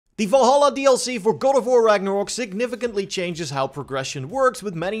The Valhalla DLC for God of War Ragnarok significantly changes how progression works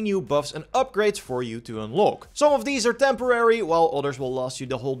with many new buffs and upgrades for you to unlock. Some of these are temporary, while others will last you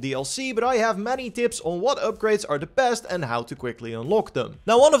the whole DLC, but I have many tips on what upgrades are the best and how to quickly unlock them.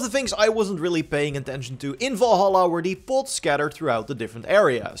 Now, one of the things I wasn't really paying attention to in Valhalla were the pods scattered throughout the different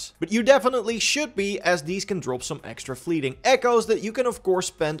areas. But you definitely should be, as these can drop some extra fleeting echoes that you can of course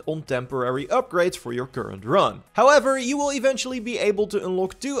spend on temporary upgrades for your current run. However, you will eventually be able to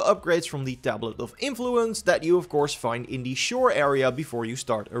unlock 2 upgrades from the Tablet of Influence that you of course find in the shore area before you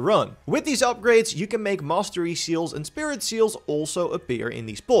start a run. With these upgrades, you can make mastery seals and spirit seals also appear in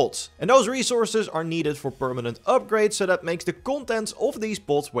these pods. And those resources are needed for permanent upgrades, so that makes the contents of these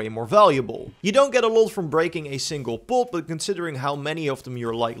pods way more valuable. You don't get a lot from breaking a single pod, but considering how many of them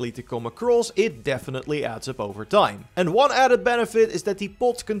you're likely to come across, it definitely adds up over time. And one added benefit is that the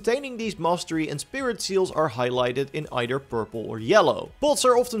pods containing these mastery and spirit seals are highlighted in either purple or yellow. Pods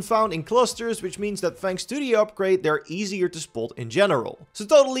are often found in clusters, which means that thanks to the upgrade, they're easier to spot in general. So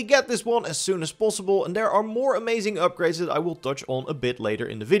totally get this one as soon as possible, and there are more amazing upgrades that I will touch on a bit later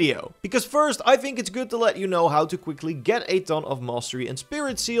in the video. Because first, I think it's good to let you know how to quickly get a ton of mastery and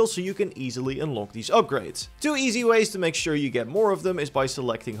spirit seals so you can easily unlock these upgrades. 2 easy ways to make sure you get more of them is by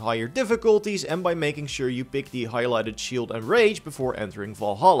selecting higher difficulties and by making sure you pick the highlighted shield and rage before entering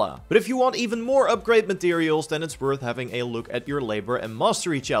Valhalla. But if you want even more upgrade materials, then it's worth having a look at your labor and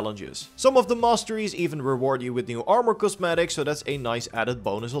mastery challenges. Some of the masteries even reward you with new armor cosmetics, so that's a nice added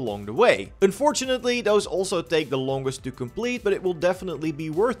bonus along the way. Unfortunately, those also take the longest to complete, but it will definitely be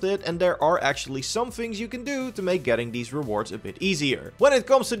worth it, and there are actually some things you can do to make getting these rewards a bit easier. When it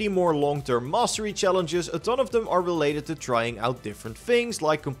comes to the more long-term mastery challenges, a ton of them are related to trying out different things,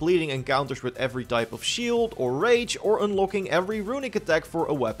 like completing encounters with every type of shield or rage, or unlocking every runic attack for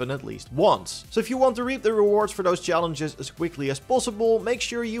a weapon at least once. So if you want to reap the rewards for those challenges as quickly as possible, make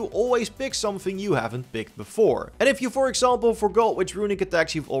sure you always pick something you haven't picked before. And if you, for example, forgot which runic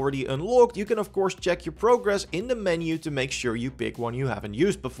attacks you've already unlocked, you can of course check your progress in the menu to make sure you pick one you haven't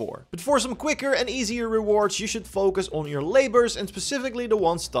used before. But for some quicker and easier rewards, you should focus on your labors, and specifically the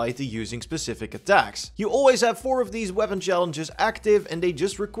ones tied to using specific attacks. You always have 4 of these weapon challenges active, and they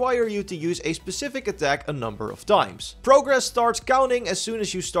just require you to use a specific attack a number of times. Progress starts counting as soon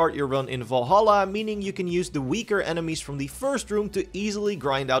as you start your run in Valhalla, meaning you can use the weaker enemies from the first room to easily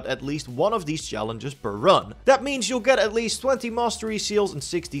grind out at least one of these challenges per run. That means you'll get at least 20 mastery seals and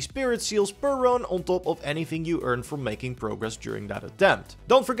 60 spirit seals per run on top of anything you earn from making progress during that attempt.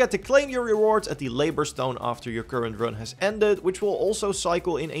 Don't forget to claim your rewards at the labor stone after your current run has ended, which will also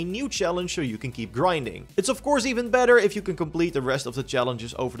cycle in a new challenge so you can keep grinding. It's of course even better if you can complete the rest of the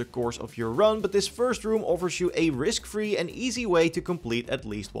challenges over the course of your run, but this first room offers you a risk-free and easy way to complete at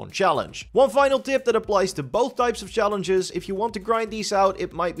least one challenge. One final tip that applies to both types of challenges: if you want to grind these out,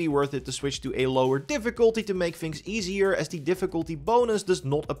 it might be worth it to switch to a lower difficulty to make things easier, as the difficulty bonus does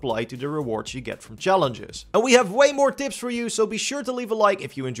not apply to the rewards you get from challenges. And we have way more tips for you, so be sure to leave a like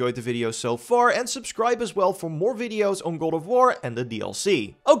if you enjoyed the video so far, and subscribe as well for more videos on God of War and the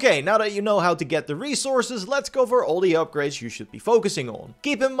DLC. Okay, now that you know how to get the resources, let's cover all the upgrades you should be focusing on.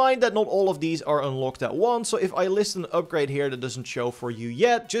 Keep in mind that not all of these are unlocked at once, so if I list an upgrade here that doesn't show for you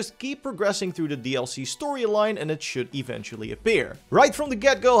yet, just keep progressing through the DLC storyline and it should eventually appear. Right from the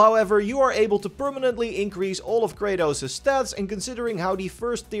get-go, however, you are able to permanently increase all of Kratos' stats, and considering how the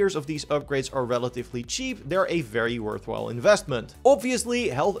first tiers of these upgrades are relatively cheap, they're a very worthwhile investment. Obviously,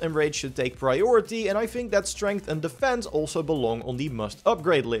 health and rage should take priority, and I think that strength and defense also belong on the must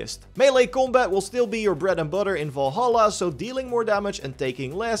upgrade list. Melee combat will still be your bread and butter in Valhalla, so dealing more damage and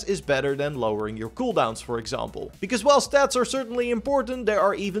taking less is better than lowering your cooldowns, for example. Because while stats are certainly important, there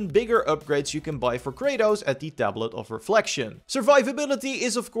are even bigger upgrades you can buy for Kratos at the Tablet of Reflection. Survivability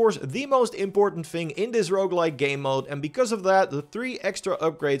is of course the most important thing in this roguelike game mode, and because of that, the 3 extra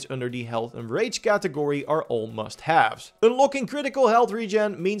upgrades under the health and rage category are all must-haves. Unlocking critical health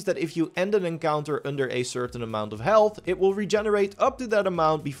regen means that if you end an encounter under a certain amount of health, it will regenerate up to that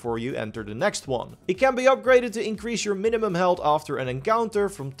amount before you enter the next one. It can be upgraded to increase your minimum health after an encounter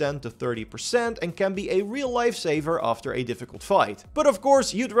from 10 to 30%, and can be a real lifesaver after a difficult fight. But of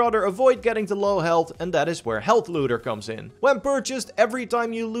course, you'd rather avoid getting to low health, and that is where Health Looter comes in. When purchased, every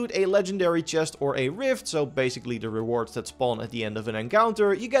time you loot a legendary chest or a rift, so basically the rewards that spawn at the end of an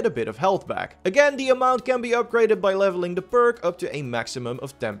encounter, you get a bit of health back. Again, the amount can be upgraded by leveling the perk up to a maximum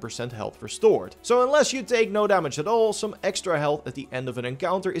of 10% health restored. So unless you take no damage at all, some extra health at the end of an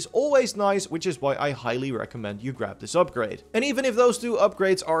encounter is always nice, which is why I highly recommend you grab this upgrade. And even if those 2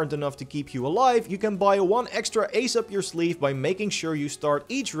 upgrades aren't enough to keep you alive, you can buy 1 extra ace up your sleeve by making sure you start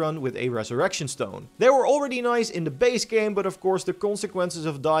each run with a resurrection stone. They were already nice in the base game, but of course the consequences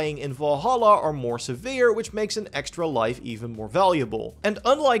of dying in Valhalla are more severe, which makes an extra life even more valuable. And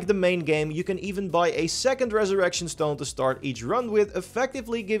unlike the main game, you can even buy a second resurrection stone to start each run with,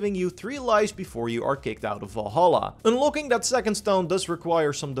 effectively giving you 3 lives before you are kicked out of Valhalla. Unlocking that second stone does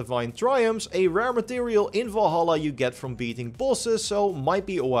require some divine triumphs, a rare material in Valhalla you get from beating bosses, so might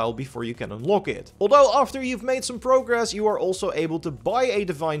be a while before you can unlock it. Although after you've made some progress, you are also able to buy a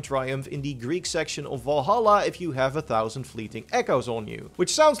divine triumph in the Greek section of Valhalla if you have 1000 fleeting echoes on you.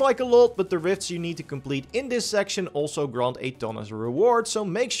 Which sounds like a lot, but the rifts you need to complete in this section also grant a ton as a reward, so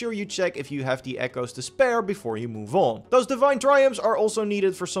make sure you check if you have the echoes to spare before you move on. Those divine triumphs are also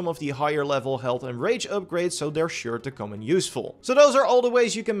needed for some of the higher level health and rage upgrades, so they're sure to come in useful. So those are all the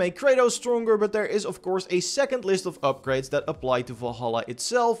ways you can make Kratos stronger, but there is of course a second list of upgrades that apply to Valhalla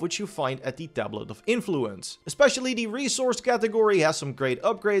itself, which you find at the Tablet of Influence. Especially the resource category has some great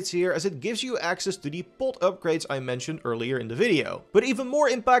upgrades here, as it gives you access to the pot upgrades I mentioned earlier in the video. But even more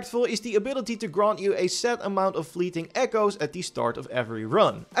impactful is the ability to grant you a set amount of fleeting echoes at the start of every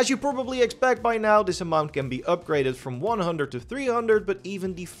run. As you probably expect by now, this amount can be upgraded from 100 to 300, but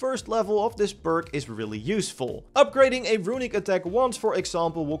even the first level of this perk is really useful. Upgrading a runic attack once, for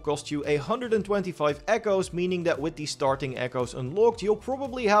example, will cost you 125 echoes, meaning that with the starting echoes unlocked, you'll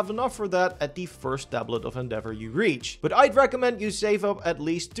probably have enough for that at the first Tablet of Endeavor you reach. But I'd recommend you save up at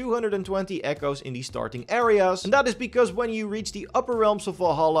least 220 echoes in the starting areas, and that is because when you reach the upper realms of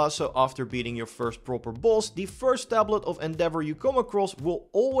Valhalla, so after beating your first proper boss, the first Tablet of Endeavor you come across will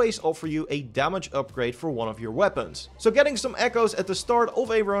always offer you a damage upgrade for one of your weapons. So getting some echoes at the start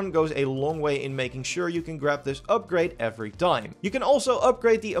of a run goes a long way in making sure you can grab this upgrade every time. You can also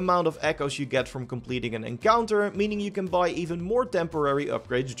upgrade the amount of echoes you get from completing an encounter, meaning you can buy even more temporary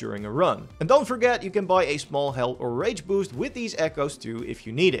upgrades during a run. And don't forget, you can buy a small health or rage boost with these echoes too if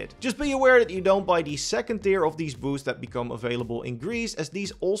you need it. Just be aware that you don't buy the second tier of these boosts that become available in Greece, as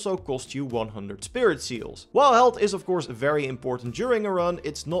these also cost you 100 spirit seals. While health is of course very important during a run,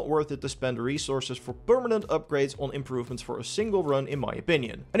 it's not worth it to spend resources for permanent upgrades on improvements for a single run, in my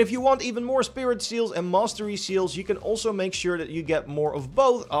opinion. And if you want even more spirit seals and mastery seals, you can also make sure that you get more of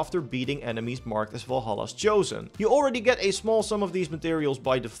both after beating enemies marked as Valhalla's Chosen. You already get a small sum of these materials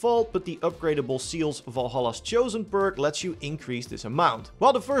by default, but the upgradable seals Valhalla's Chosen perk lets you increase this amount.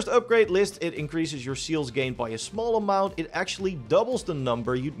 While the first upgrade list it increases your seals gained by a small amount, it actually doubles the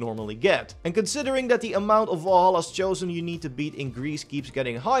number you'd normally get. And considering that the amount of Valhalla's Chosen you need to beat in Greece keeps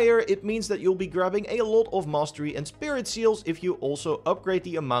getting higher, it means that you'll be grabbing a lot of mastery and spirit seals if you also upgrade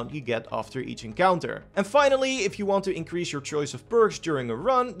the amount you get after each encounter. And finally, if you want to increase your choice of perks during a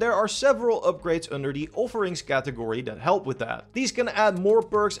run, there are several upgrades under the offerings category that help with that. These can add more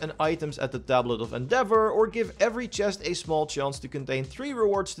perks and items at the Tablet of Endeavor, or give every chest a small chance to contain 3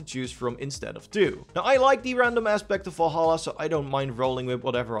 rewards to choose from instead of 2. Now I like the random aspect of Valhalla, so I don't mind rolling with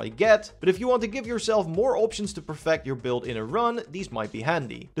whatever I get, but if you want to give yourself more options to perfect your build in a run, these might be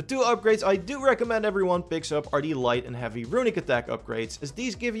handy. The 2 upgrades I do recommend everyone picks up are the light and heavy runic attack upgrades, as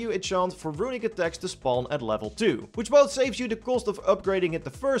these give you a chance for runic attacks to spawn at level 2, which both saves you the cost of upgrading it the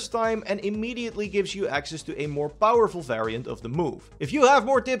first time and immediately gives you access to a more powerful variant of the move. If you have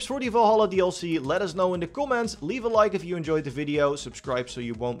more tips for the Valhalla DLC, let us know in the comments, leave a like if you enjoyed the video, subscribe so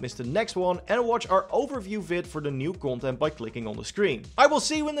you won't miss the next one, and watch our overview vid for the new content by clicking on the screen. I will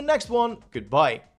see you in the next one. Goodbye.